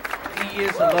He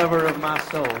is the lover of my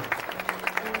soul.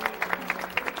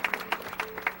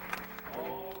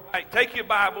 All right, take your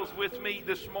Bibles with me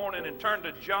this morning and turn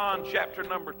to John chapter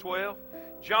number 12.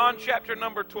 John chapter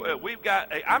number 12.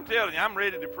 I'm telling you, I'm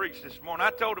ready to preach this morning.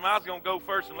 I told him I was going to go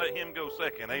first and let him go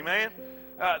second. Amen?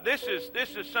 This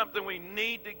is something we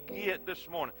need to get this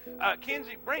morning.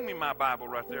 Kenzie, bring me my Bible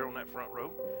right there on that front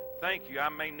row. Thank you. I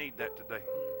may need that today.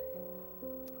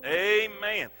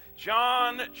 Amen.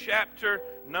 John chapter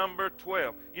number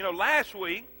 12. You know, last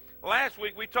week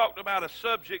we talked about a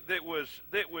subject that was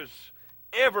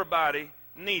everybody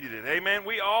needed it. Amen.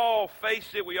 We all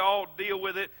face it. We all deal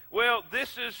with it. Well,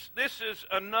 this is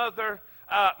another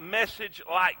message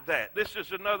like that. This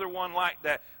is another one like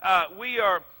that. We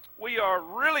are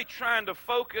really trying to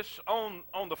focus on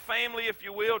the family, if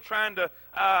you will, trying to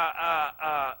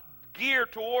gear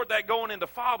toward that going into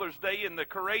Father's Day in the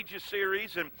Courageous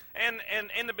series. And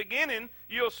in the beginning,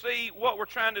 you'll see what we're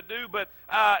trying to do, but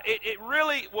it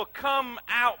really will come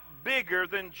out bigger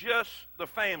than just the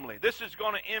family. This is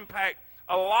going to impact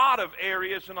a lot of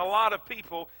areas and a lot of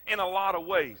people in a lot of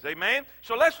ways. Amen?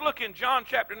 So let's look in John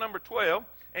chapter number 12,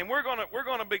 and we're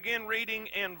going to begin reading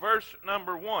in verse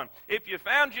number 1. If you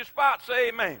found your spot, say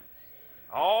amen.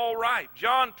 All right.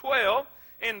 John 12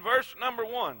 in verse number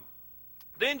 1.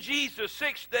 Then Jesus,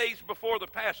 6 days before the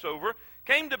Passover,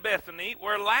 came to Bethany,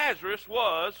 where Lazarus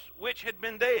was, which had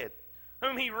been dead,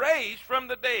 whom he raised from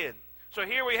the dead. So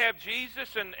here we have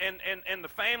Jesus and the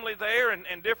family there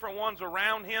and different ones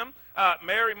around him,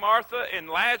 Mary, Martha, and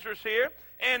Lazarus here.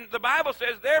 And the Bible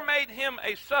says there made him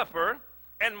a supper,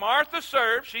 and Martha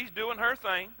served. She's doing her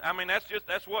thing. I mean,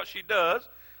 that's what she does.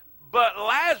 But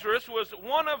Lazarus was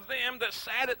one of them that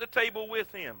sat at the table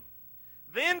with him.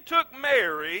 Then took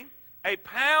Mary a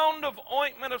pound of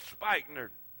ointment of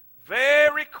spikenard,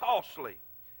 very costly,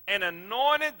 and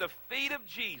anointed the feet of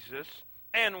Jesus,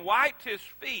 and wiped his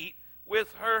feet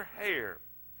with her hair.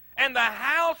 And the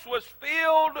house was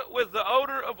filled with the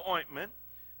odor of ointment.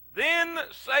 Then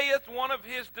saith one of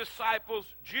his disciples,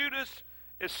 Judas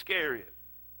Iscariot,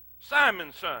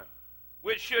 Simon's son,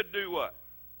 which should do what?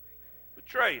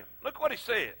 Betray him. Look what he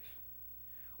says.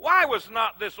 Why was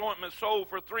not this ointment sold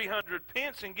for 300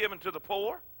 pence and given to the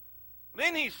poor?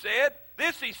 Then he said,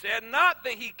 not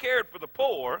that he cared for the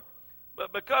poor,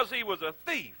 but because he was a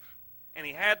thief, and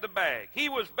he had the bag. He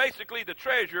was basically the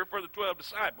treasurer for the 12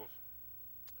 disciples.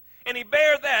 And he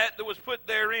bare that was put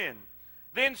therein.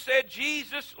 Then said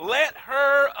Jesus, let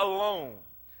her alone.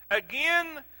 Again,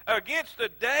 against the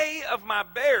day of my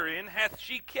burying hath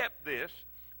she kept this.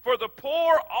 For the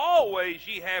poor always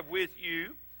ye have with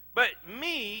you, but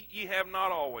me ye have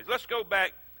not always. Let's go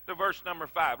back to verse number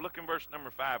 5. Look in verse number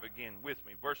 5 again with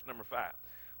me. Verse number 5.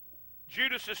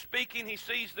 Judas is speaking. He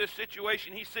sees this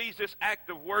situation. He sees this act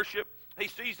of worship. He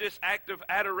sees this act of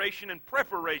adoration and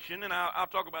preparation, and I'll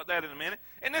talk about that in a minute.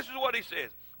 And this is what he says.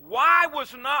 Why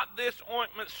was not this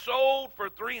ointment sold for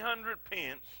 300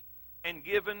 pence and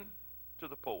given to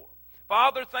the poor?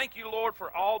 Father, thank you, Lord,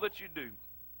 for all that you do.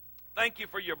 Thank you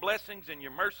for your blessings and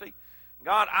your mercy.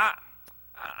 God,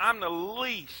 I'm the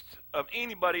least of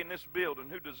anybody in this building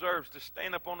who deserves to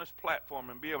stand up on this platform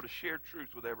and be able to share truth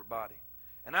with everybody.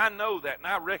 And I know that, and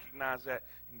I recognize that.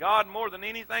 And God, more than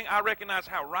anything, I recognize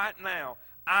how right now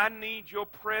I need your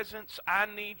presence. I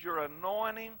need your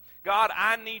anointing. God,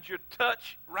 I need your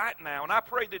touch right now. And I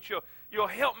pray that you'll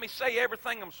help me say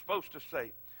everything I'm supposed to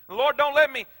say. Lord, don't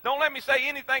let me say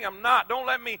anything I'm not. Don't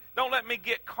let me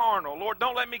get carnal. Lord,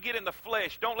 don't let me get in the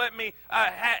flesh. Don't let me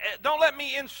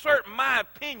insert my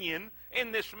opinion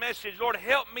in this message. Lord,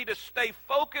 help me to stay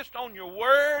focused on your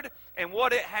word and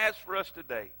what it has for us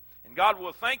today. And God,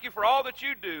 will thank you for all that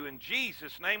you do. In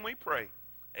Jesus' name we pray.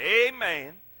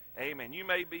 Amen. Amen. You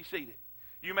may be seated.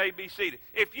 You may be seated.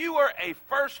 If you are a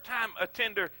first-time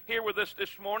attender here with us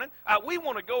this morning, we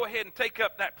want to go ahead and take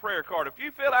up that prayer card. If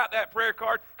you fill out that prayer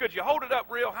card, could you hold it up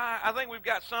real high? I think we've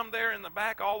got some there in the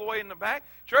back, all the way in the back.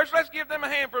 Church, let's give them a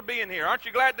hand for being here. Aren't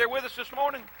you glad they're with us this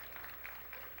morning?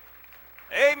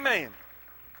 Amen.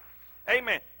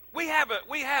 Amen. We have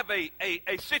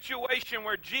a situation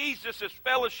where Jesus is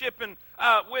fellowshipping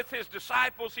with his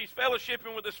disciples. He's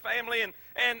fellowshipping with his family,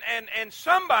 and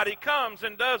somebody comes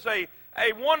and does a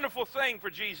wonderful thing for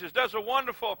Jesus, does a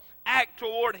wonderful act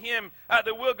toward him that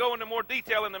we'll go into more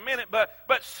detail in a minute. But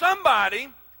somebody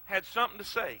had something to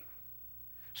say.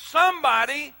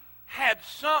 Somebody had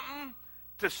something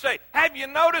to say. Have you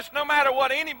noticed no matter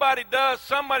what anybody does,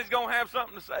 somebody's going to have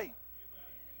something to say?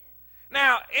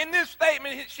 Now, in this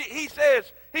statement, he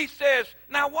says,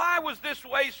 now why was this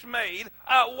waste made?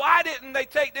 Why didn't they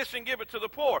take this and give it to the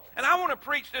poor? And I want to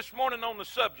preach this morning on the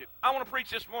subject.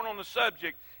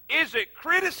 Is it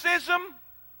criticism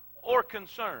or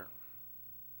concern?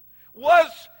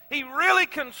 Was he really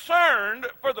concerned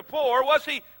for the poor? Was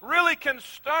he really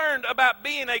concerned about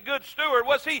being a good steward?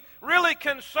 Was he really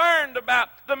concerned about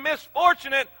the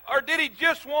misfortunate, or did he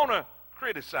just want to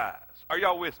criticize? Are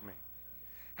y'all with me?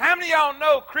 How many of y'all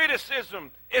know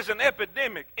criticism is an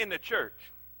epidemic in the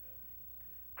church?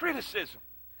 Criticism.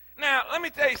 Now, let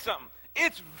me tell you something.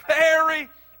 It's very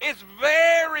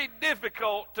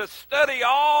difficult to study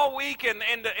all week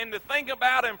and to think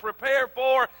about and prepare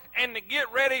for and to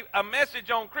get ready a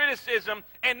message on criticism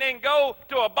and then go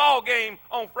to a ball game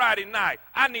on Friday night.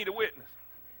 I need a witness.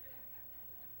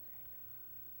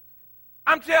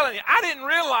 I'm telling you, I didn't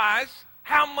realize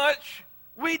how much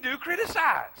we do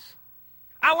criticize.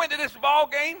 I went to this ball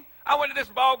game.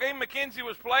 Mackenzie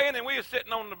was playing, and we were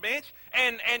sitting on the bench.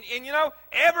 And you know,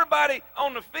 everybody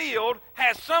on the field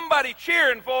has somebody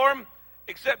cheering for him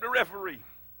except the referee.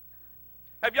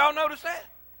 Have y'all noticed that?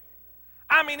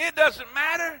 I mean, it doesn't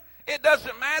matter.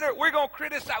 We're going to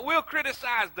criticize. We'll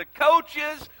criticize the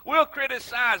coaches. We'll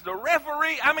criticize the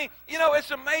referee. I mean, you know,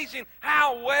 it's amazing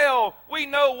how well we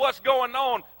know what's going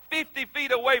on 50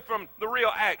 feet away from the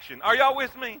real action. Are y'all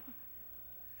with me?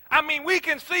 I mean, we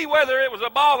can see whether it was a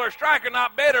ball or strike or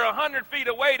not better 100 feet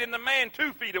away than the man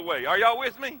 2 feet away. Are y'all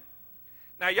with me?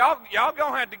 Now, y'all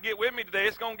going to have to get with me today.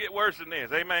 It's going to get worse than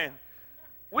this. Amen.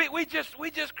 We just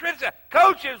criticize.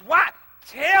 Coaches, why?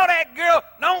 Tell that girl,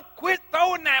 don't quit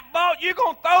throwing that ball. You're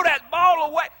going to throw that ball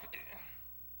away.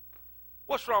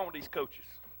 What's wrong with these coaches?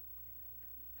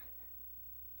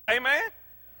 Amen?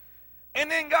 And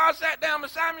then God sat down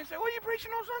beside me and said, what are you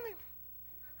preaching on Sunday?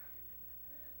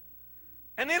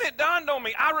 And then it dawned on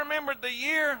me. I remembered the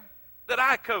year that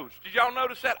I coached. Did y'all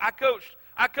notice that?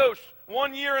 I coached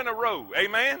 1 year in a row.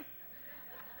 Amen?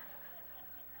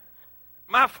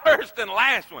 My first and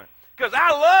last one. Because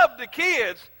I loved the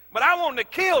kids, but I wanted to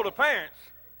kill the parents.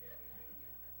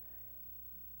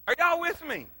 Are y'all with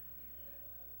me?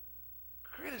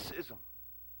 Criticism.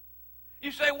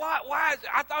 You say, why is it?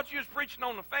 I thought you was preaching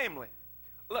on the family.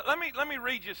 Let me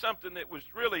read you something that was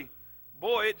really,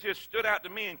 boy, it just stood out to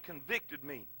me and convicted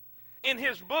me. In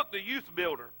his book, The Youth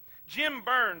Builder, Jim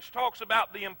Burns talks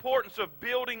about the importance of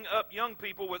building up young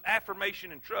people with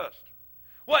affirmation and trust.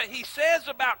 What he says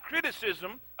about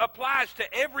criticism applies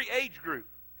to every age group.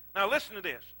 Now listen to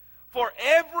this. For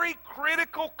every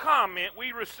critical comment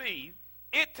we receive,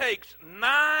 it takes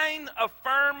 9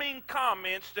 affirming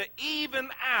comments to even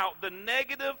out the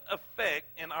negative effect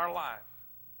in our life.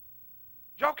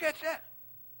 Did y'all catch that?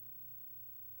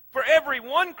 For every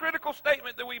one critical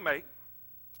statement that we make,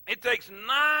 it takes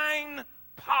 9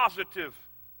 positive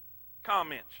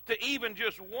comments to even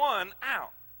just one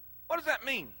out. What does that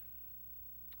mean?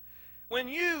 When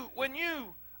you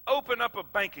open up a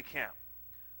bank account,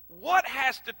 what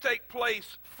has to take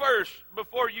place first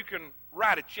before you can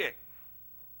write a check?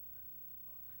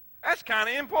 That's kind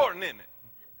of important, isn't it?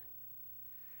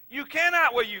 You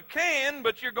cannot, well, you can,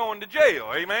 but you're going to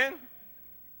jail, amen?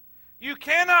 You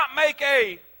cannot make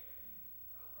a,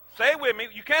 say it with me,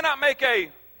 you cannot make a,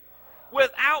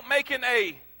 without making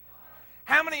a.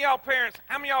 How many of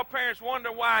y'all parents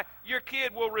wonder why your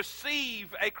kid will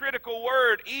receive a critical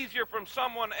word easier from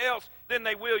someone else than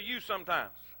they will you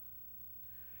sometimes?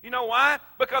 You know why?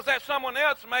 Because that someone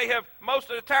else may have,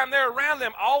 most of the time they're around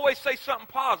them, always say something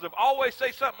positive, always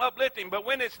say something uplifting, but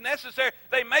when it's necessary,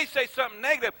 they may say something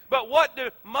negative. But what do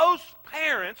most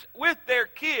parents with their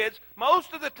kids,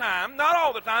 most of the time, not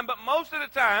all the time, but most of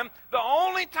the time, the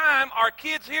only time our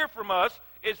kids hear from us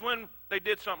is when they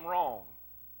did something wrong.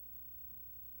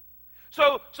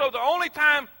 So the only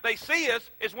time they see us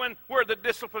is when we're the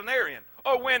disciplinarian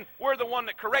or when we're the one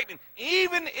that correcting.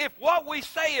 Even if what we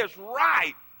say is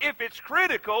right, if it's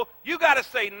critical, you got to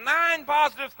say 9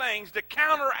 positive things to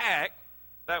counteract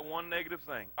that one negative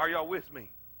thing. Are y'all with me?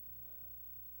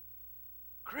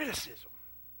 Criticism.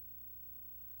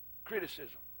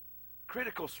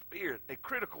 Critical spirit, a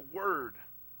critical word.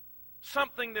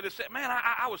 Something that is said. Man,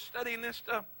 I was studying this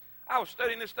stuff.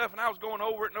 And I was going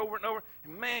over it and over it and over.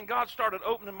 And man, God started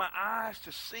opening my eyes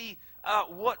to see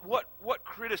what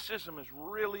criticism is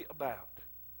really about.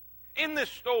 In this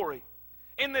story,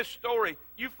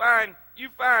 you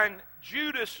find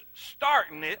Judas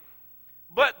starting it,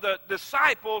 but the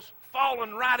disciples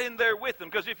falling right in there with him.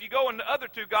 Because if you go in the other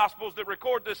 2 Gospels that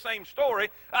record this same story,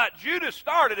 Judas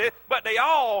started it, but they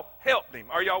all helped him.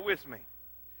 Are y'all with me?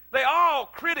 They all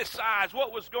criticized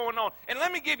what was going on. And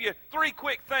let me give you 3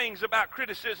 quick things about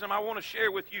criticism I want to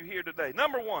share with you here today.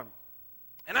 Number 1,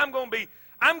 and I'm going to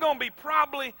be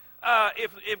probably,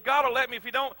 if God will let me,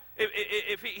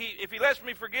 if he lets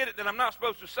me forget it, then I'm not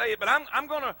supposed to say it. But I'm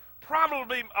going to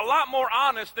probably be a lot more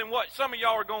honest than what some of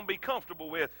y'all are going to be comfortable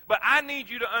with. But I need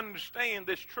you to understand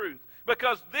this truth,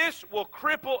 because this will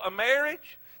cripple a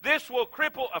marriage. This will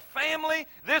cripple a family.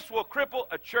 This will cripple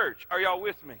a church. Are y'all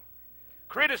with me?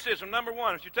 Criticism, number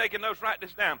 1. If you're taking notes, write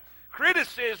this down.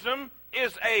 Criticism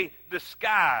is a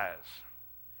disguise.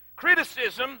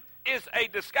 Criticism is a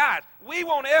disguise. We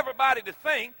want everybody to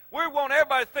think,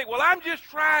 well, I'm just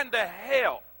trying to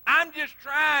help. I'm just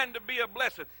trying to be a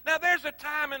blessing. Now, there's a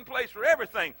time and place for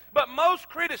everything, but most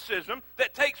criticism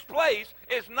that takes place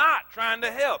is not trying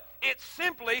to help. It's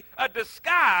simply a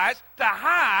disguise to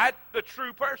hide the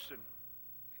true person.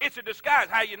 It's a disguise.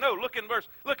 How you know? Look in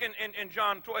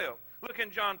John 12. Look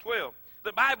in John 12.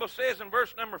 The Bible says in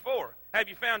verse number 4, have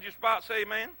you found your spot? Say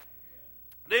amen.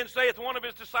 Then saith one of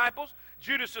his disciples,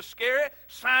 Judas Iscariot,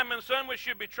 Simon's son, which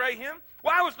should betray him,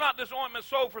 why was not this ointment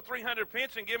sold for 300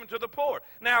 pence and given to the poor?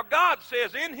 Now God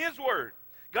says in his word,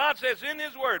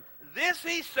 this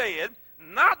he said,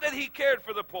 not that he cared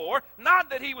for the poor, not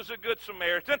that he was a good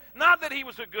Samaritan, not that he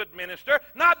was a good minister,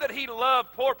 not that he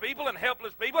loved poor people and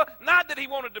helpless people, not that he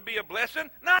wanted to be a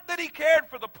blessing, not that he cared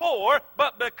for the poor,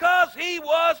 but because he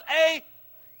was a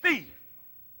thief.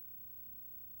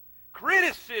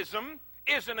 Criticism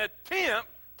is an attempt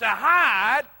to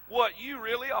hide what you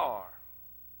really are.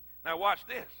 Now watch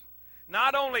this.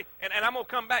 Not only, and I'm going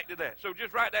to come back to that, so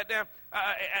just write that down,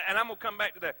 and I'm going to come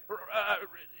back to that.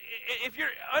 If you're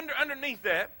underneath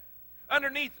that,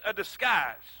 underneath a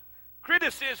disguise,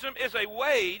 criticism is a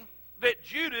way that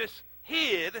Judas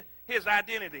hid his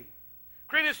identity.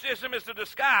 Criticism is a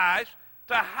disguise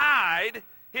to hide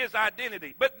his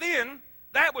identity. But then,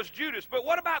 that was Judas. But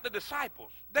what about the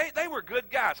disciples? They were good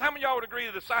guys. How many of y'all would agree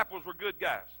the disciples were good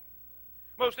guys?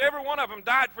 Most every one of them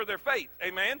died for their faith.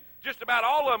 Amen? Just about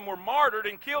all of them were martyred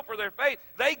and killed for their faith.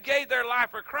 They gave their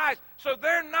life for Christ. So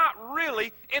they're not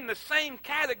really in the same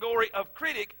category of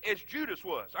critic as Judas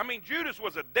was. I mean, Judas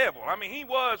was a devil. I mean, he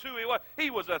was who he was.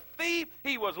 He was a thief.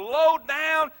 He was low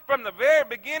down from the very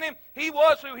beginning. He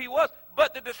was who he was.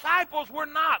 But the disciples were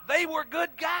not. They were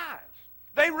good guys.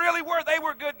 They really were. They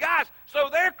were good guys. So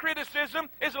their criticism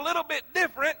is a little bit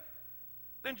different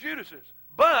than Judas's.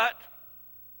 But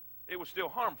it was still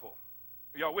harmful.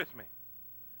 Are y'all with me?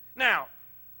 Now,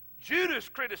 Judas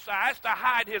criticized to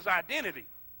hide his identity.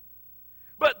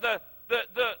 But the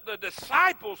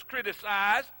disciples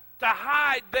criticized to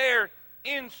hide their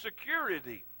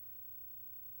insecurity.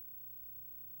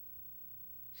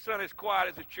 Son, as quiet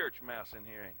as a church mouse in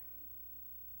here, ain't it?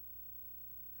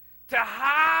 To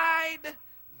hide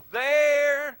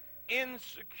their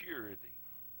insecurity.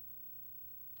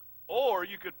 Or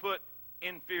you could put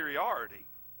inferiority.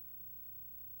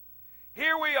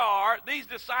 Here we are, these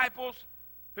disciples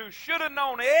who should have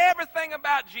known everything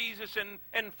about Jesus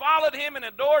and followed him and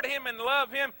adored him and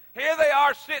loved him. Here they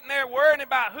are sitting there worrying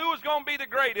about who was going to be the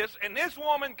greatest, and this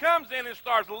woman comes in and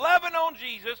starts loving on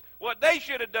Jesus, what they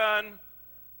should have done,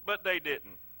 but they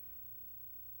didn't.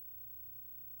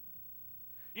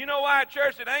 You know why a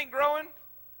church that ain't growing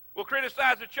will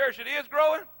criticize a church that is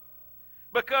growing?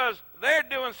 Because they're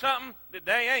doing something that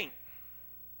they ain't.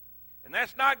 And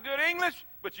that's not good English,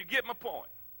 but you get my point.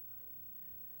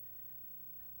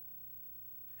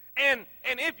 And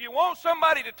if you want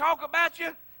somebody to talk about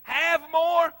you, have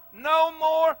more, know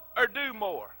more, or do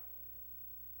more.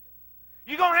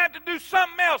 You're going to have to do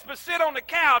something else but sit on the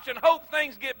couch and hope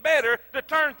things get better to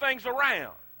turn things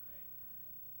around.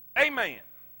 Amen.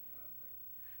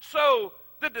 So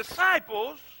the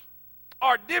disciples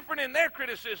are different in their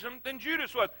criticism than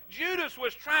Judas was. Judas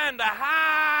was trying to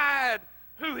hide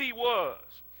who he was.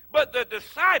 But the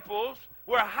disciples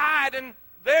were hiding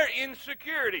their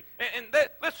insecurity. And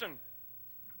listen,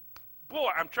 boy,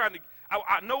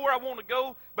 I know where I want to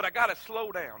go, but I got to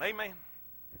slow down. Amen.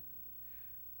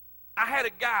 I had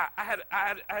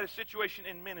a situation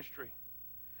in ministry.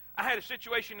 I had a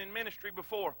situation in ministry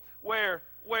before where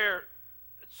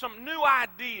some new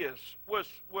ideas was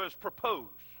proposed.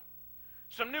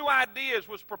 Some new ideas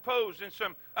was proposed and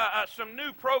some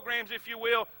new programs, if you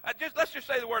will. Let's just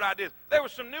say the word ideas. There were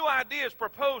some new ideas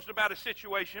proposed about a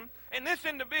situation, and this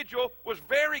individual was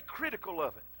very critical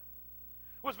of it.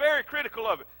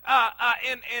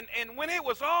 And when it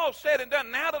was all said and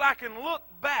done, now that I can look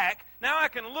back,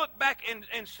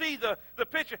 and see the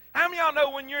picture. How many of y'all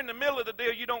know when you're in the middle of the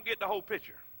deal, you don't get the whole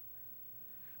picture?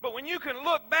 But when you can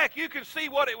look back, you can see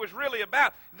what it was really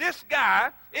about. This guy,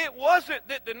 it wasn't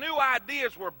that the new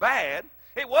ideas were bad.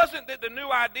 It wasn't that the new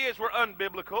ideas were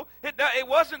unbiblical. It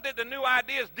wasn't that the new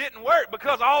ideas didn't work,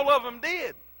 because all of them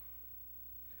did.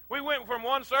 We went from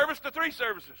one service to 3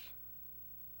 services.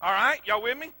 All right? Y'all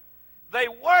with me? They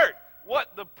worked.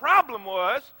 What the problem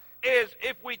was is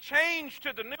if we changed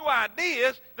to the new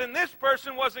ideas, then this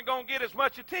person wasn't going to get as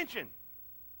much attention.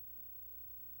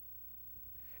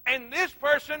 And this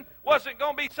person wasn't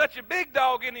going to be such a big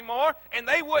dog anymore, and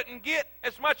they wouldn't get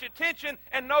as much attention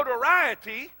and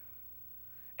notoriety.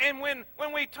 And when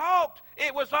we talked,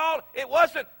 it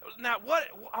wasn't, now what,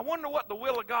 I wonder what the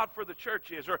will of God for the church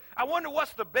is, or I wonder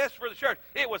what's the best for the church.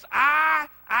 It was I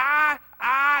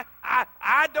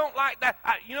don't like that.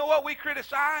 You know what we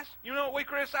criticize? You know what we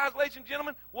criticize, ladies and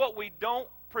gentlemen? What we don't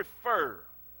prefer.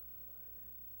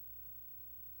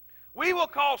 We will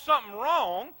call something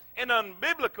wrong and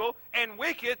unbiblical and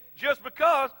wicked just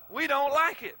because we don't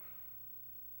like it.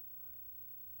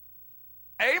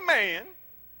 Amen.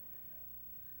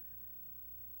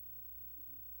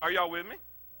 Are y'all with me?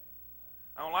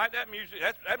 I don't like that music.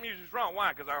 That music's wrong.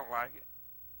 Why? Because I don't like it.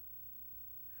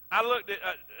 I looked at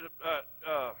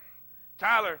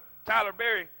Tyler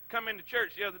Berry come into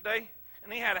church the other day,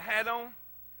 and he had a hat on.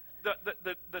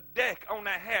 The deck on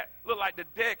that hat looked like the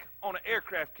deck on an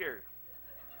aircraft carrier.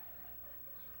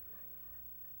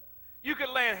 You could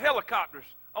land helicopters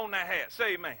on that hat.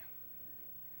 Say amen.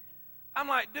 I'm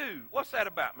like, dude, what's that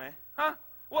about, man? Huh?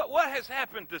 What has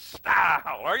happened to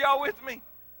style? Are y'all with me?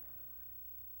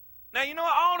 Now, you know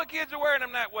what? All the kids are wearing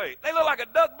them that way. They look like a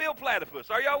duck-billed platypus.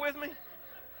 Are y'all with me?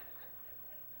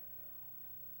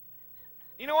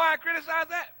 You know why I criticize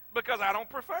that? Because I don't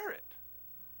prefer it.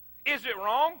 Is it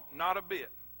wrong? Not a bit.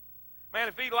 Man,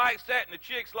 if he likes that and the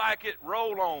chicks like it,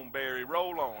 roll on, Barry,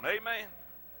 roll on. Amen?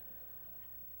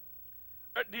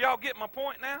 Do y'all get my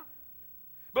point now?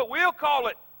 But we'll call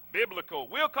it biblical.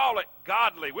 We'll call it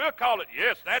godly. We'll call it,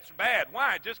 yes, that's bad.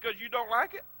 Why? Just because you don't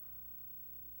like it?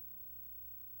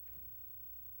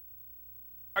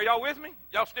 Are y'all with me?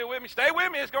 Y'all still with me? Stay with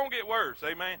me. It's going to get worse.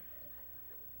 Amen?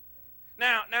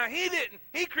 Now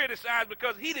he criticized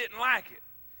because he didn't like it.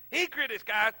 He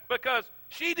criticized because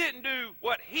she didn't do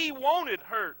what he wanted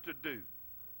her to do.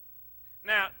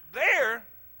 Now, there,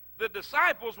 the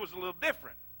disciples was a little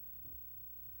different.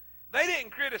 They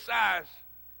didn't criticize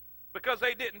because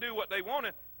they didn't do what they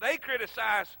wanted. They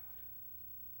criticized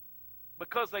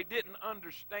because they didn't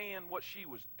understand what she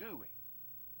was doing.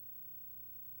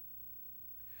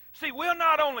 See, we'll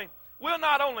not only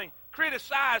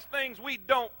criticize things we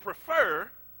don't prefer,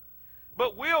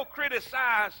 but we'll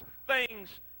criticize things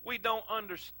we don't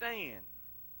understand.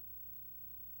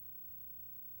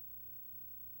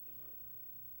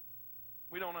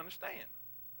 We don't understand.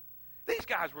 These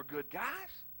guys were good guys.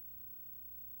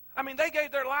 I mean, they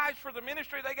gave their lives for the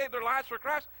ministry. They gave their lives for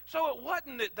Christ. So it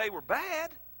wasn't that they were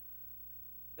bad.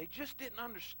 They just didn't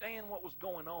understand what was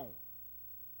going on.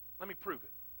 Let me prove it.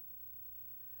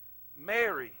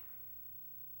 Mary,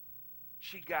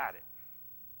 she got it.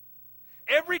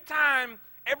 Every time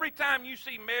you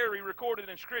see Mary recorded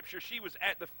in Scripture, she was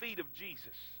at the feet of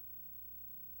Jesus.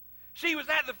 She was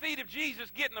at the feet of Jesus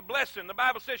getting a blessing. The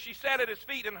Bible says she sat at his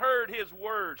feet and heard his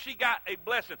word. She got a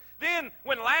blessing. Then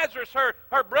when Lazarus,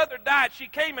 her brother, died, she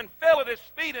came and fell at his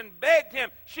feet and begged him.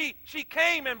 She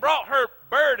came and brought her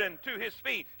burden to his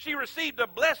feet. She received a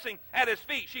blessing at his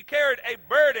feet. She carried a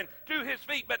burden to his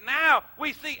feet. But now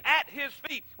we see at his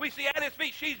feet,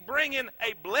 she's bringing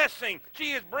a blessing.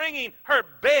 She is bringing her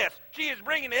best. She is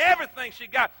bringing everything she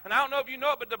got. And I don't know if you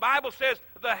know it, but the Bible says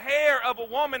the hair of a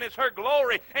woman is her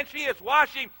glory. And she is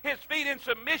washing his feet in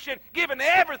submission, giving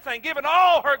everything, giving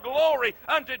all her glory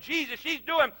unto Jesus. She's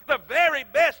doing the very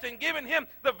best and giving him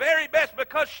the very best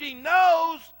because she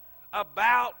knows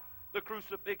about the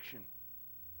crucifixion.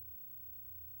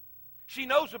 She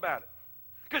knows about it.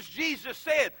 Because Jesus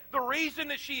said the reason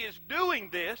that she is doing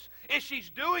this is she's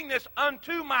doing this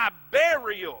unto my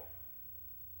burial.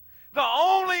 The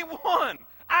only one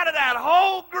out of that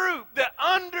whole group that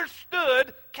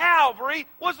understood Calvary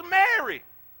was Mary.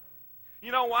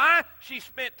 You know why? She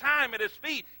spent time at his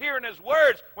feet hearing his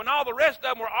words when all the rest of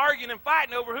them were arguing and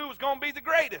fighting over who was going to be the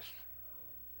greatest.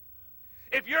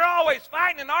 If you're always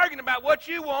fighting and arguing about what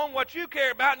you want, what you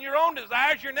care about, and your own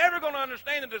desires, you're never going to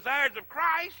understand the desires of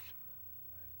Christ.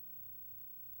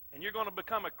 And you're going to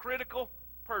become a critical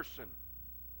person.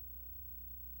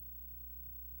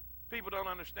 People don't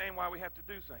understand why we have to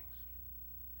do things.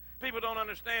 People don't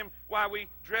understand why we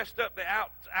dressed up the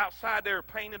outside there,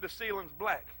 painted the ceilings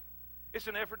black. It's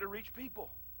an effort to reach people.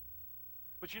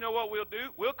 But you know what we'll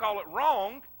do? We'll call it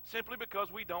wrong simply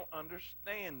because we don't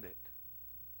understand it.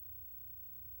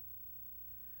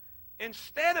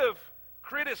 Instead of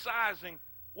criticizing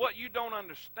what you don't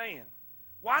understand,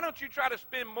 why don't you try to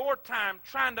spend more time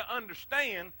trying to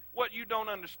understand what you don't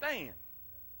understand?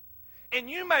 And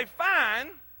you may find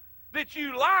that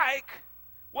you like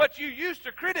what you used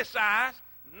to criticize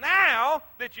now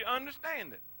that you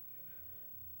understand it.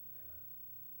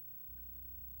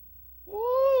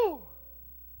 Woo!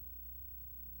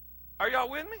 Are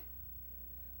y'all with me?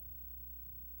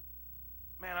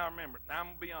 Man, I remember. Now, I'm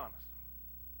going to be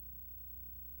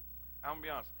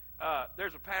honest.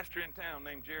 There's a pastor in town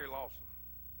named Jerry Lawson.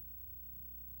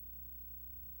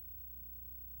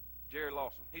 Jerry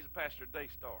Lawson. He's a pastor at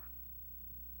Daystar.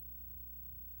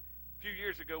 A few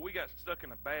years ago, we got stuck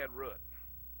in a bad rut.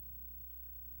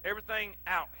 Everything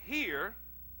out here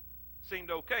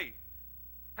seemed okay.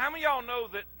 How many of y'all know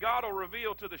that God will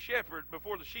reveal to the shepherd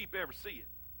before the sheep ever see it?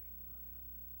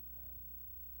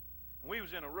 We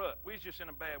was in a rut. We was just in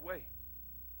a bad way.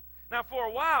 Now, for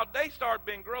a while, Daystar had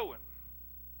been growing.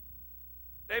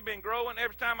 They've been growing.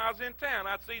 Every time I was in town,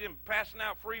 I'd see them passing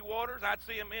out free waters. I'd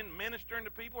see them in ministering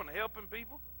to people and helping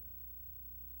people.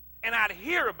 And I'd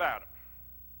hear about them.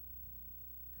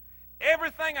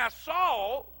 Everything I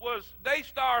saw was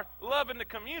Daystar loving the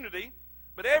community,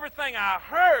 but everything I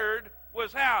heard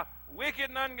was how wicked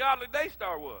and ungodly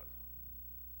Daystar was.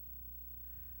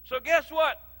 So guess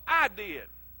what I did?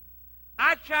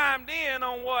 I chimed in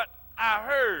on what I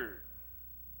heard.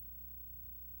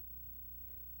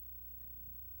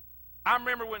 I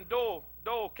remember when Doyle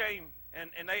came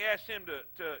and they asked him to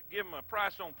give him a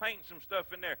price on painting some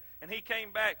stuff in there. And he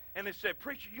came back and they said,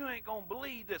 "Preacher, you ain't going to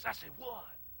believe this." I said, "What?"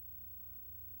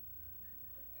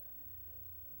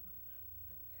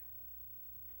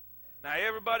 Now,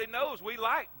 everybody knows we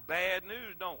like bad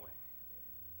news, don't we?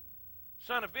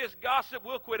 Son, if it's gossip,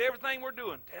 we'll quit everything we're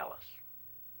doing. Tell us.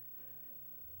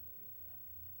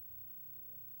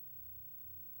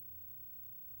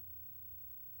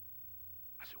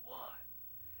 I said, "What?"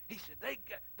 He said,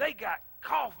 they got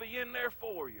coffee in there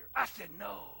for you. I said,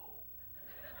 "No."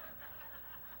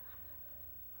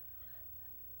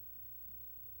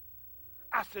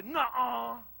 I said,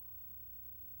 "Nuh-uh."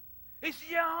 He said,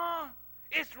 "Yeah,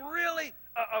 it's really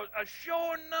a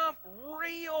sure enough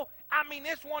real. I mean,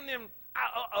 it's one of them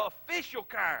official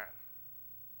kind.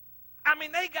 I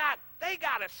mean, they got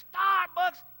a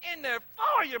Starbucks in there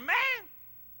for you, man."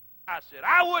 I said,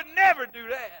 "I would never do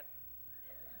that."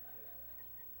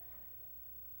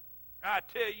 I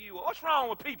tell you, what's wrong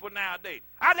with people nowadays?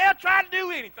 They'll try to do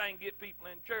anything to get people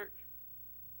in church.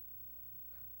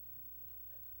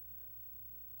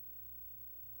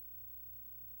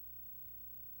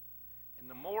 And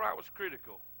the more I was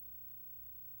critical,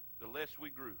 the less we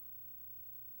grew.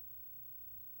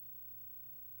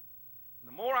 And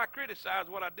the more I criticized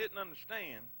what I didn't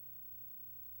understand,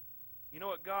 you know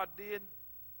what God did?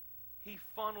 He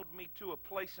funneled me to a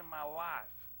place in my life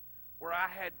where I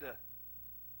had to.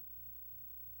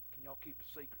 Can y'all keep a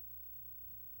secret?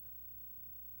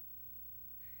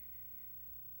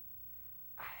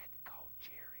 I had to call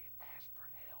Jerry and ask for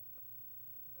help.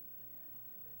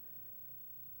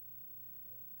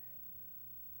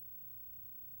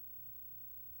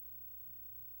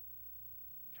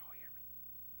 Did y'all hear me?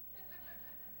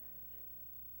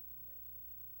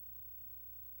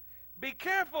 Be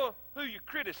careful who you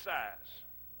criticize,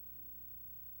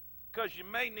 because you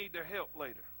may need their help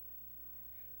later.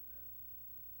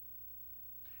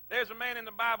 There's a man in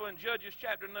the Bible in Judges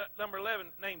chapter number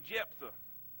 11 named Jephthah.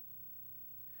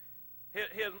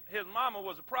 His mama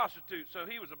was a prostitute, so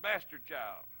he was a bastard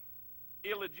child,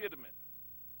 illegitimate.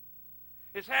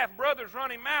 His half-brothers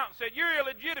run him out and said, "You're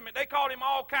illegitimate." They called him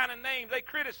all kind of names. They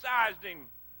criticized him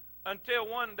until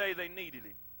one day they needed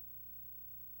him.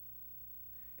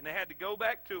 And they had to go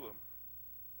back to him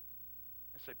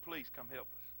and say, "Please come help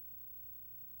us."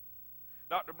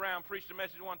 Dr. Brown preached a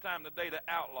message one time the day the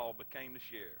outlaw became the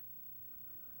sheriff.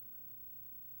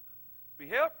 Be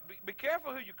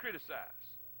careful who you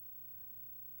criticize,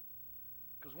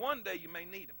 because one day you may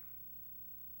need them.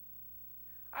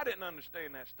 I didn't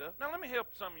understand that stuff. Now let me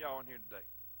help some of y'all in here today.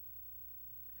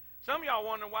 Some of y'all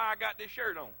wondering why I got this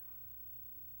shirt on.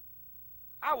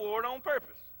 I wore it on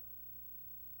purpose.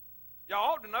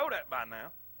 Y'all ought to know that by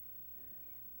now.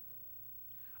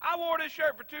 I wore this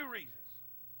shirt for 2 reasons.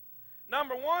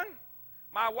 Number one,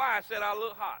 my wife said I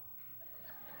look hot.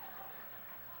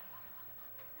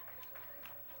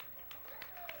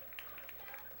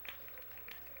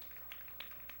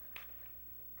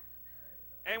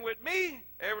 And with me,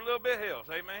 every little bit helps,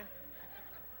 amen?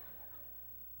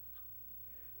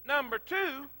 Number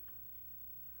two,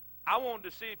 I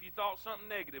wanted to see if you thought something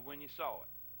negative when you saw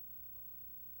it.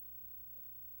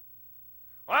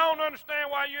 Well, I don't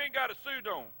understand why you ain't got a suit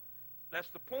on. That's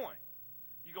the point.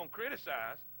 You're going to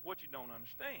criticize what you don't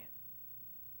understand.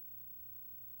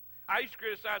 I used to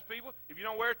criticize people. If you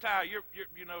don't wear a tie,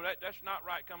 that's not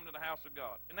right coming to the house of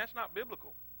God. And that's not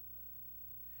biblical.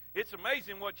 It's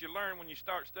amazing what you learn when you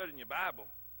start studying your Bible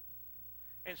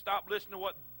and stop listening to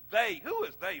what who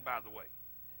is they, by the way?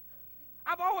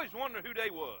 I've always wondered who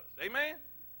they was. Amen?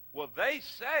 Well, they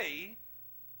say,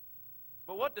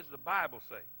 but what does the Bible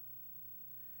say?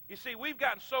 You see, we've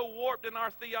gotten so warped in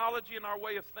our theology and our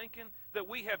way of thinking that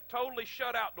we have totally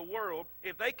shut out the world.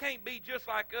 If they can't be just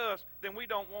like us, then we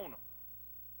don't want them.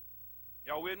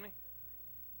 Y'all with me?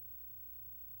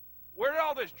 Where did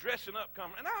all this dressing up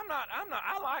come? And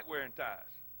I like wearing ties.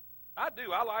 I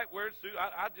do. I like wearing suits.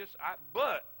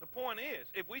 But the point is,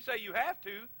 if we say you have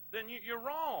to, then you're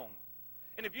wrong.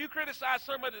 And if you criticize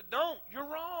somebody that don't, you're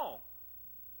wrong.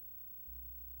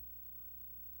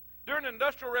 During the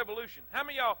Industrial Revolution, how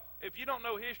many of y'all, if you don't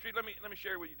know history, let me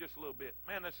share with you just a little bit.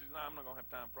 Man, I'm not going to have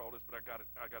time for all this, but I got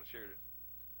to share this.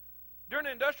 During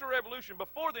the Industrial Revolution,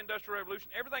 before the Industrial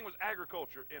Revolution, everything was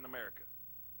agriculture in America.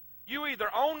 You either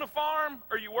own the farm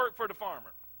or you work for the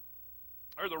farmer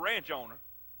or the ranch owner.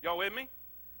 Y'all with me?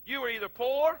 You were either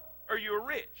poor or you were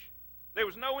rich. There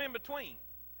was no in between.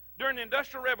 During the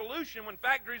Industrial Revolution, when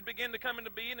factories began to come into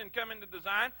being and come into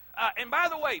design, and by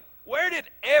the way, where did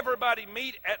everybody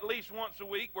meet at least once a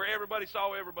week where everybody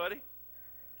saw everybody?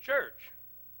 Church.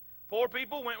 Poor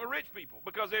people went with rich people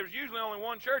because there was usually only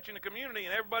one church in the community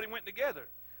and everybody went together.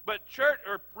 But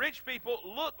rich people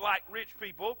looked like rich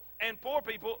people and poor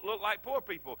people looked like poor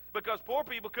people because poor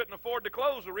people couldn't afford the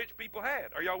clothes the rich people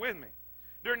had. Are y'all with me?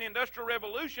 During the Industrial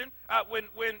Revolution,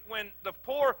 when the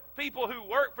poor people who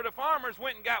worked for the farmers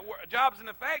went and got jobs in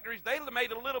the factories, they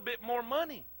made a little bit more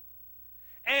money.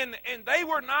 And they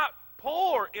were not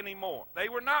poor anymore. They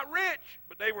were not rich,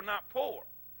 but they were not poor.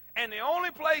 And the only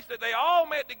place that they all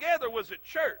met together was at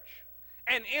church.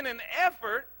 And in an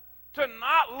effort to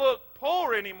not look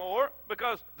poor anymore,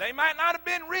 because they might not have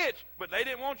been rich, but they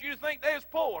didn't want you to think they was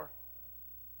poor.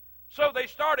 So they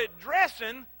started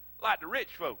dressing like the rich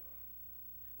folk.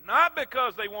 Not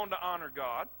because they wanted to honor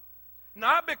God,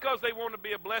 not because they wanted to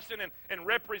be a blessing and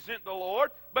represent the Lord,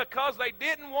 because they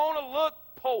didn't want to look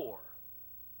poor.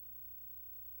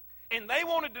 And they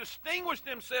wanted to distinguish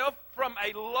themselves from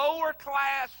a lower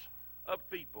class of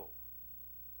people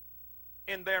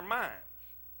in their minds.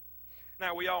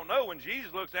 Now, we all know when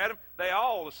Jesus looks at them, they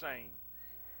all the same.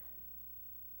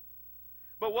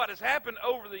 But what has happened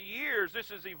over the years, this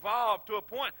has evolved to a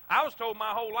point. I was told my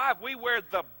whole life we wear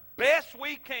the best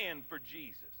we can for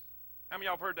Jesus. How many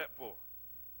of y'all have heard that before?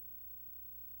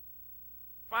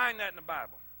 Find that in the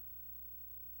Bible.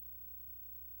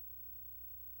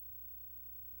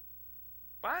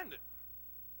 Find it.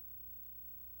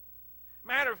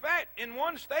 Matter of fact, in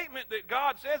one statement that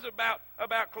God says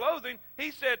about clothing, he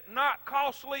said, not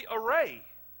costly array.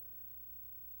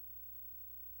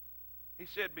 He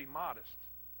said, be modest.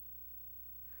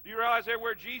 Do you realize there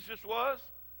where Jesus was?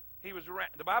 He was around.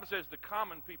 The Bible says the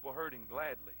common people heard him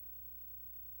gladly.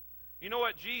 You know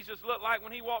what Jesus looked like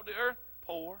when he walked the earth?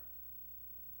 Poor.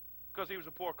 Because he was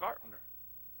a poor carpenter.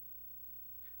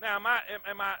 Now, am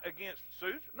I against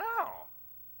suits? No.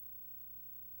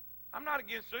 I'm not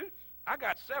against suits. I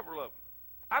got several of them.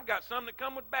 I've got some that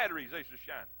come with batteries. They should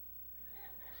shine.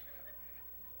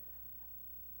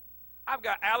 I've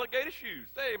got alligator shoes.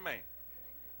 Say amen.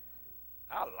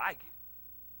 I like it.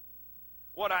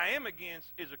 What I am against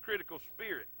is a critical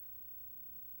spirit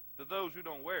to those who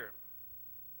don't wear them.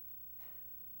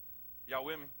 Y'all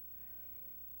with me?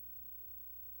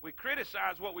 We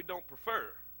criticize what we don't prefer.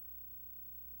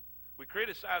 We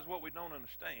criticize what we don't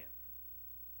understand.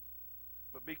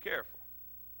 But be careful.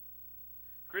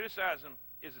 Criticism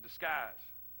is a disguise,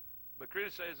 but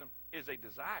criticism is a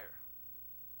desire.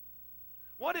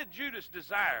 What did Judas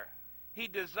desire? He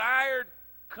desired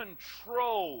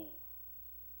control.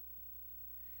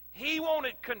 He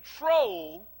wanted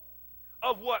control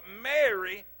of what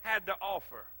Mary had to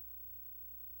offer.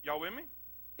 Y'all with me?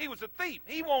 He was a thief.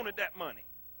 He wanted that money.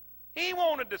 He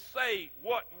wanted to say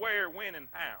what, where, when, and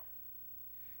how.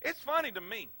 It's funny to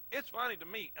me. It's funny to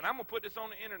me, and I'm going to put this on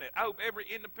the internet. I hope every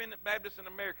independent Baptist in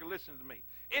America listens to me.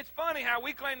 It's funny how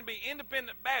we claim to be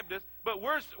independent Baptists, but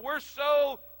we're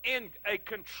so in a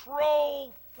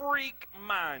control freak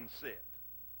mindset.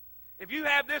 If you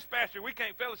have this, Pastor, we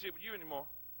can't fellowship with you anymore.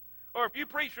 Or if you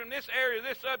preach from this area,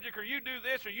 this subject, or you do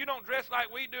this, or you don't dress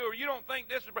like we do, or you don't think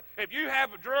this is... If you have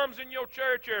drums in your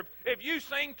church, or if you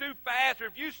sing too fast, or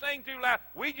if you sing too loud,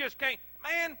 we just can't...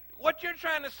 Man, what you're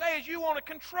trying to say is you want to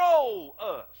control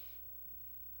us.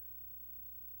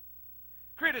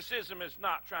 Criticism is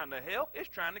not trying to help. It's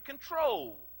trying to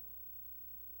control.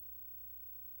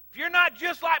 If you're not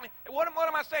just like me, what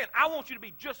am I saying? I want you to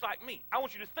be just like me. I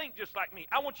want you to think just like me.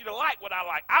 I want you to like what I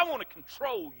like. I want to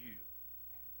control you.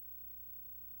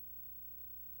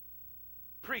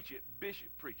 Preach it, Bishop,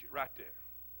 preach it right there.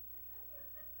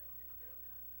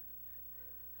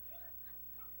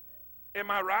 Am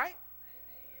I right?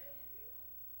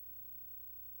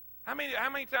 How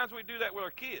many times we do that with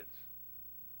our kids?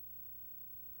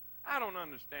 I don't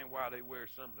understand why they wear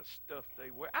some of the stuff they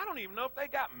wear. I don't even know if they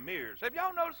got mirrors. Have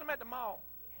y'all noticed them at the mall?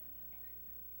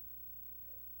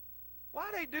 Why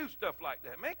they do stuff like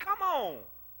that? Man, come on.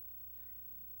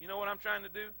 You know what I'm trying to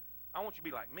do? I want you to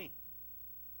be like me.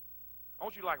 I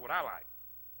want you to like what I like.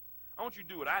 I want you to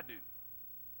do what I do.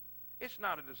 It's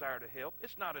not a desire to help.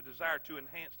 It's not a desire to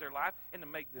enhance their life and to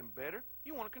make them better.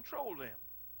 You want to control them.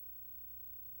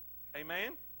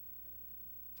 Amen?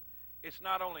 It's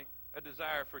not only a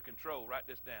desire for control. Write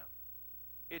this down.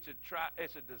 It's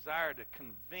a desire to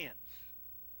convince.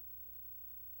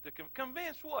 To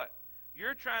convince what?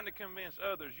 You're trying to convince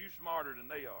others you're smarter than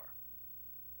they are.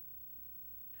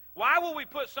 Why will we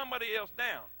put somebody else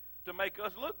down? To make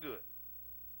us look good.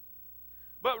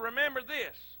 But remember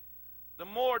this, the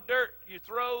more dirt you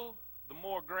throw, the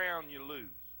more ground you lose.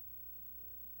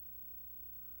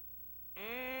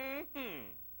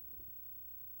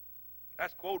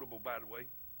 That's quotable, by the way.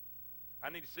 I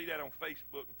need to see that on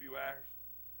Facebook in a few hours.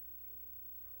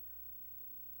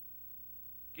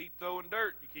 Keep throwing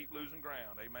dirt, you keep losing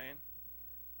ground. Amen.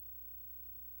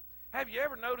 Have you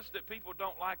ever noticed that people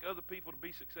don't like other people to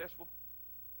be successful?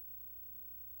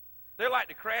 They're like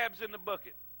the crabs in the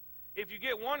bucket. If you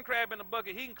get one crab in the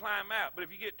bucket, he can climb out. But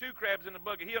if you get two crabs in the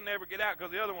bucket, he'll never get out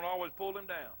because the other one will always pull him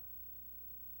down.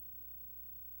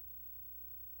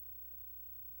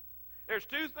 There's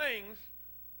two things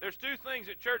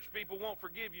that church people won't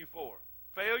forgive you for.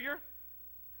 Failure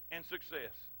and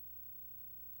success.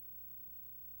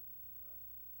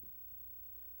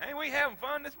 Ain't we having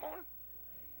fun this morning?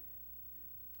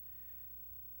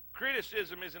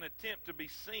 Criticism is an attempt to be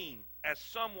seen as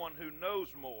someone who knows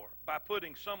more by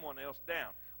putting someone else down.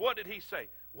 What did he say?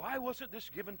 Why wasn't this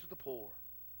given to the poor?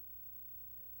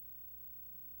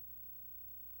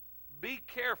 Be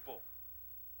careful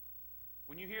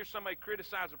when you hear somebody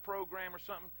criticize a program or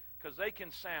something, because they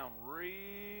can sound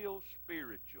real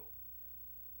spiritual.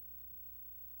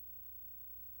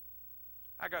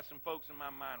 I got some folks in my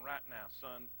mind right now,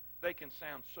 son. They can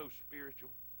sound so spiritual.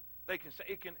 They can say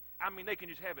they can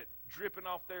just have it dripping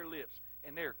off their lips,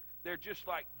 and they're just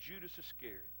like Judas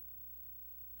Iscariot.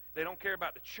 They don't care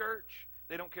about the church.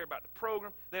 They don't care about the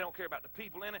program. They don't care about the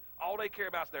people in it. All they care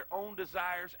about is their own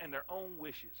desires and their own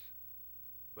wishes.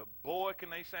 But boy, can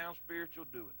they sound spiritual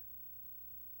doing it.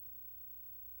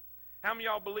 How many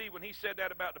of y'all believe when he said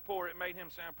that about the poor, it made him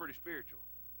sound pretty spiritual?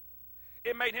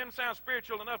 It made him sound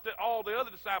spiritual enough that all the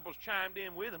other disciples chimed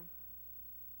in with him.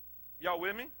 Y'all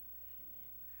with me?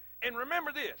 And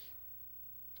remember this.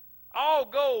 All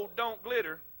gold don't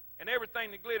glitter, and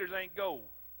everything that glitters ain't gold.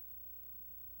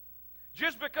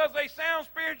 Just because they sound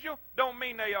spiritual don't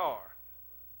mean they are.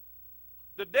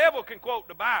 The devil can quote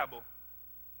the Bible.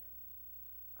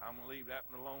 I'm going to leave that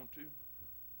one alone too.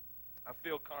 I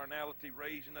feel carnality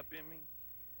raising up in me.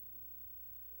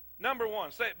 Number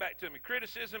one, say it back to me.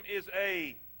 Criticism is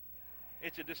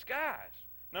it's a disguise.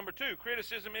 Number two,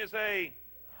 criticism is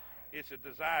it's a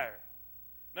desire.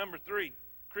 Number three,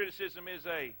 criticism is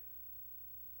a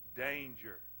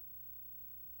danger.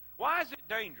 Why is it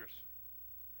dangerous?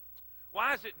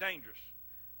 Why is it dangerous?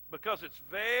 Because it's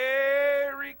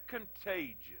very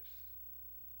contagious.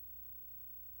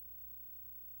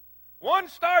 One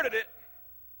started it,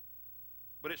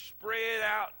 but it spread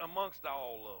out amongst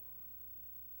all of them.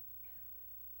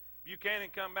 Buchanan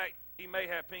come back, he may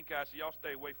have pink eye, so y'all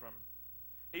stay away from him.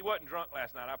 He wasn't drunk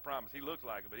last night, I promise. He looked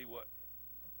like it, but he wasn't.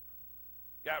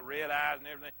 Got red eyes and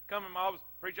everything. Come in my office,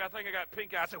 preacher, I think I got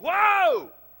pink eye. I said,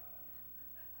 whoa!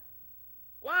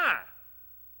 Why?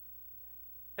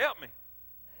 Help me.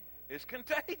 It's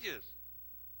contagious.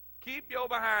 Keep your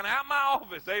behind out my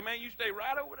office. Amen. You stay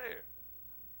right over there.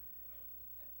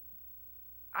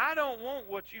 I don't want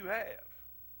what you have.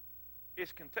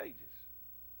 It's contagious.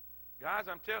 Guys,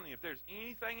 I'm telling you, if there's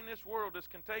anything in this world that's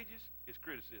contagious, it's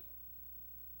criticism.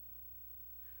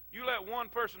 You let one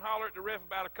person holler at the ref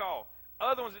about a call.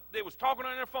 Other ones that was talking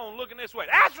on their phone looking this way.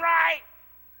 That's right!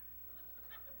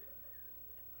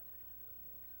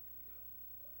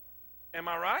 Am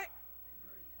I right?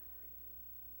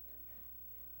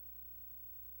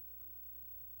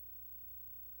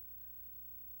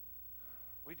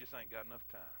 We just ain't got enough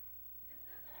time.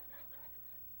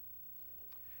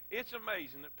 It's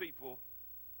amazing that people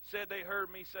said they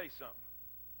heard me say something.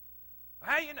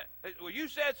 How you know? Well, you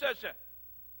said such a.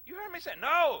 You heard me say,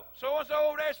 no, so-and-so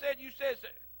over there said you said so.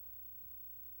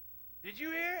 Did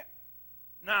you hear it?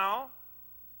 No.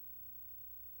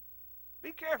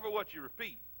 Be careful what you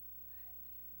repeat.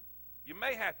 You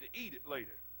may have to eat it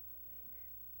later.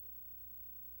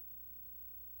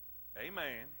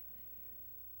 Amen.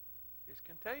 It's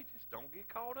contagious. Don't get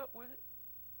caught up with it.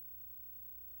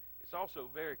 It's also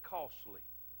very costly.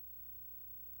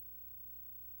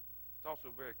 It's also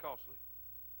very costly.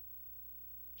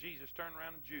 Jesus turned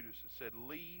around to Judas and said,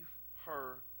 leave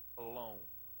her alone.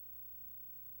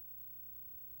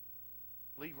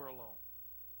 Leave her alone.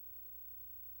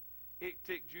 It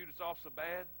ticked Judas off so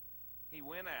bad, he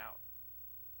went out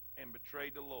and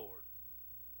betrayed the Lord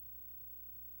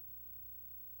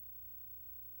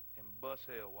and bust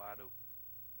hell wide open.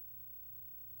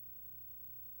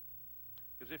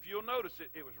 Because if you'll notice it,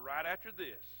 it was right after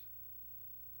this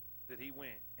that he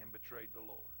went and betrayed the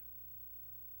Lord.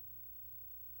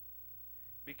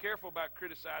 Be careful about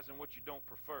criticizing what you don't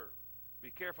prefer. Be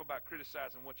careful about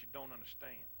criticizing what you don't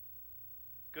understand,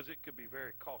 because it could be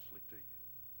very costly to you.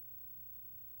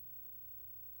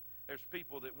 There's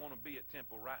people that want to be at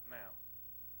Temple right now.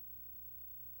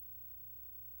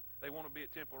 They want to be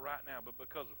at Temple right now, but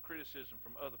because of criticism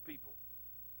from other people,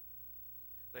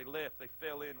 they left. They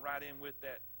fell in right in with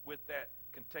that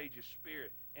contagious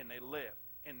spirit, and they left.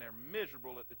 And they're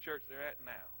miserable at the church they're at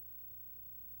now.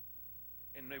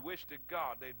 And they wish to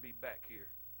God they'd be back here.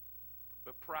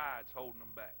 But pride's holding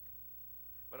them back.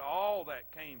 But all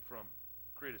that came from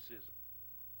criticism.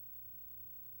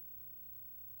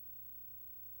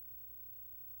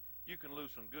 You can lose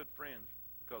some good friends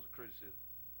because of criticism.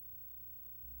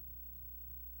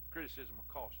 Criticism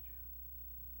will cost you.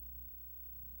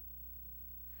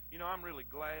 You know, I'm really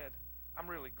glad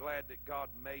that God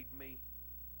made me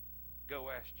go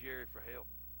ask Jerry for help.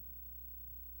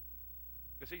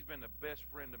 Because he's been the best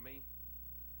friend to me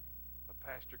a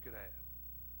pastor could have.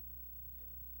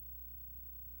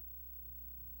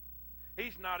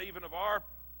 He's not even of our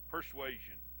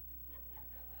persuasion.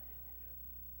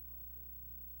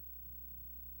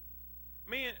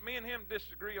 Me and him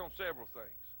disagree on several things.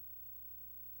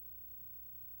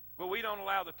 But we don't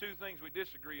allow the two things we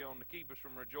disagree on to keep us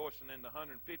from rejoicing in the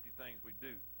 150 things we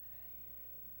do.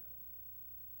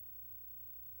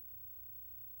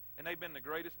 And they've been the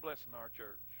greatest blessing to our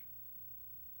church.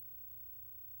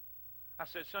 I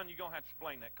said, son, you're going to have to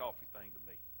explain that coffee thing to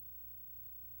me.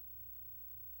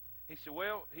 He said,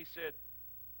 well,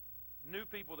 new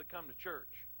people that come to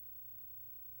church,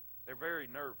 they're very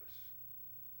nervous.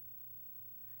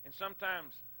 And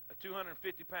sometimes a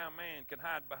 250-pound man can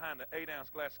hide behind an 8-ounce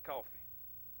glass of coffee.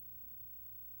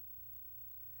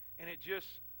 And it just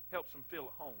helps them feel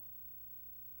at home.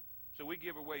 So we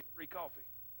give away free coffee.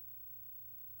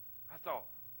 I thought,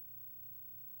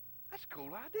 that's a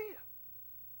cool idea.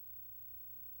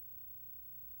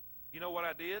 You know what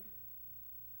I did?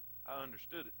 I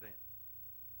understood it then.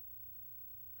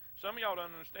 Some of y'all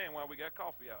don't understand why we got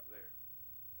coffee out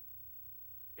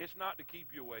there. It's not to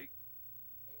keep you awake.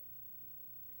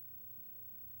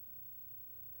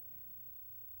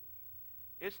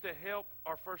 It's to help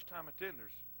our first-time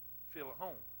attenders feel at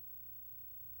home.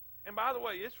 And by the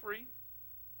way, it's free.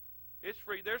 It's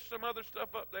free. There's some other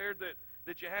stuff up there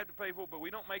that you have to pay for, but we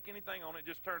don't make anything on it. It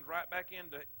just turns right back in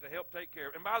to help take care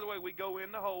of it. And by the way, we go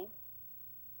in the hole.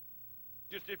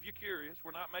 Just if you're curious,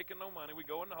 we're not making no money. We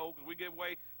go in the hole because we give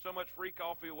away so much free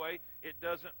coffee away. It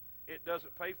doesn't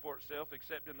pay for itself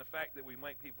except in the fact that we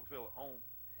make people feel at home.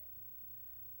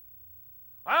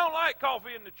 I don't like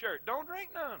coffee in the church. Don't drink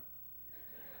none.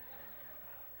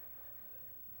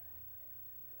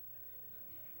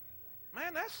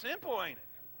 Man, that's simple, ain't it?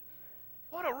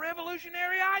 What a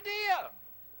revolutionary idea.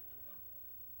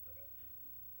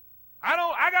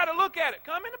 I got to look at it.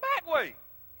 Come in the back way.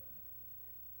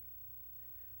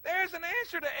 There's an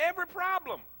answer to every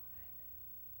problem.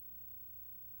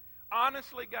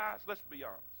 Honestly, guys, let's be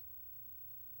honest.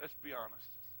 Let's be honest.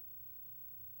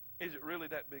 Is it really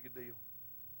that big a deal?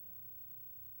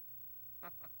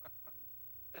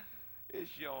 It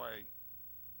sure ain't.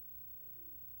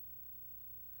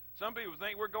 Some people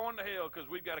think we're going to hell because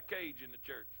we've got a cage in the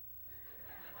church.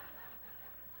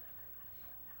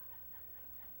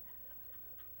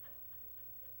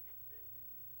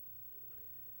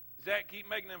 Zach keep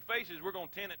making them faces, we're going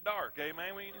to tint it dark.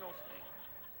 Amen? We ain't going to see.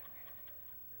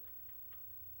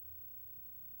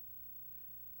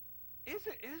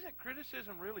 Isn't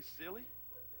criticism really silly?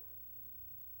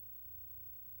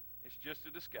 It's just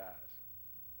a disguise.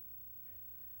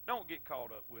 Don't get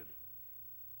caught up with it.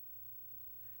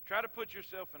 Try to put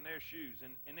yourself in their shoes,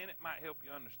 and then it might help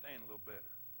you understand a little better.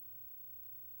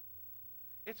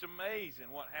 It's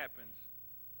amazing what happens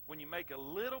when you make a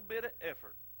little bit of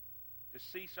effort to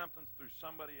see something through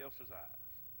somebody else's eyes.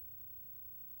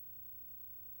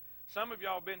 Some of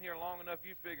y'all have been here long enough,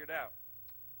 you figured out,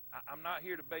 I'm not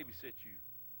here to babysit you.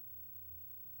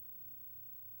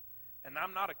 And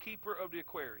I'm not a keeper of the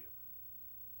aquarium.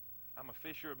 I'm a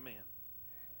fisher of men.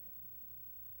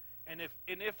 And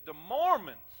if the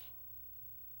Mormons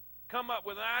come up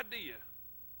with an idea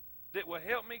that will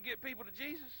help me get people to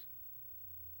Jesus,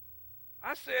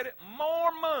 I said it,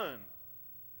 Mormon.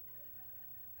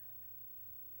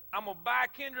 I'm going to buy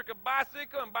Kendrick a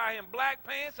bicycle and buy him black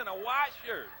pants and a white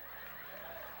shirt.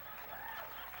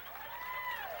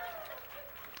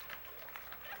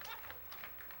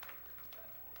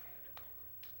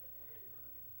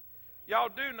 Y'all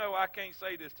do know I can't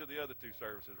say this to the other two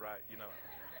services, right? You know.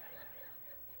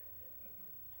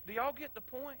 Do y'all get the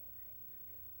point?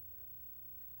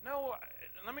 No,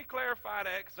 let me clarify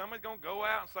that, because somebody's going to go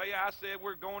out and say I said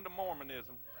we're going to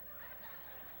Mormonism.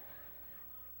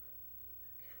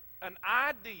 An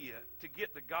idea to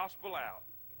get the gospel out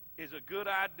is a good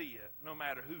idea no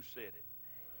matter who said it.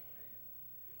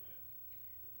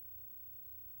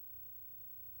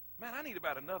 Man, I need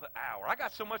about another hour. I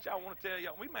got so much I want to tell you.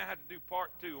 We may have to do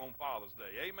part 2 on Father's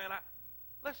Day. Amen.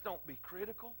 Let's don't be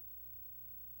critical.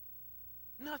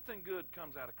 Nothing good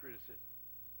comes out of criticism.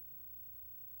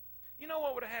 You know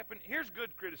what would have happened? Here's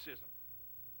good criticism.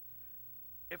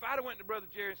 If I'd have went to Brother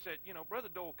Jerry and said, Brother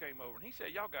Dole came over and he said,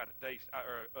 y'all got a day,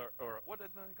 or what is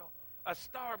that thing called? A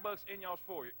Starbucks in y'all's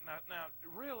foyer. Now,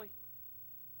 really?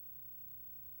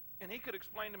 And he could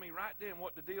explain to me right then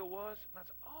what the deal was. And I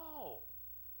said, oh.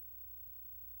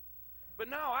 But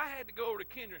now I had to go over to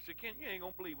Kendrick and say, Ken, you ain't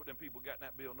going to believe what them people got in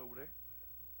that building over there.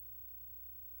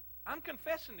 I'm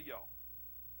confessing to y'all.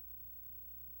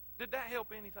 Did that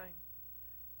help anything?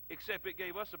 Except it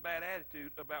gave us a bad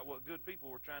attitude about what good people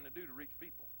were trying to do to reach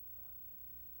people.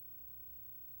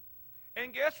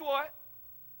 And guess what?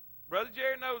 Brother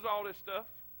Jerry knows all this stuff.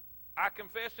 I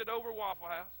confessed it over Waffle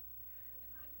House.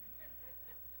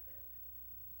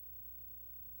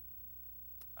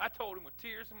 I told him with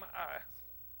tears in my eyes,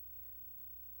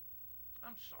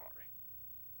 I'm sorry.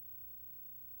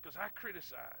 Because I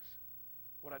criticized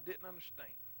what I didn't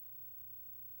understand.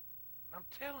 And I'm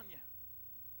telling you,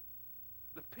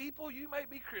 the people you may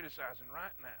be criticizing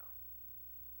right now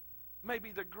may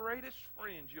be the greatest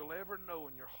friends you'll ever know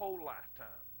in your whole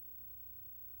lifetime.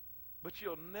 But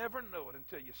you'll never know it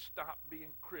until you stop being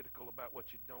critical about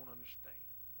what you don't understand.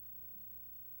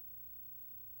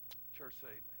 Church,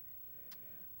 say amen.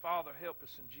 Father, help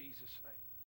us in Jesus' name.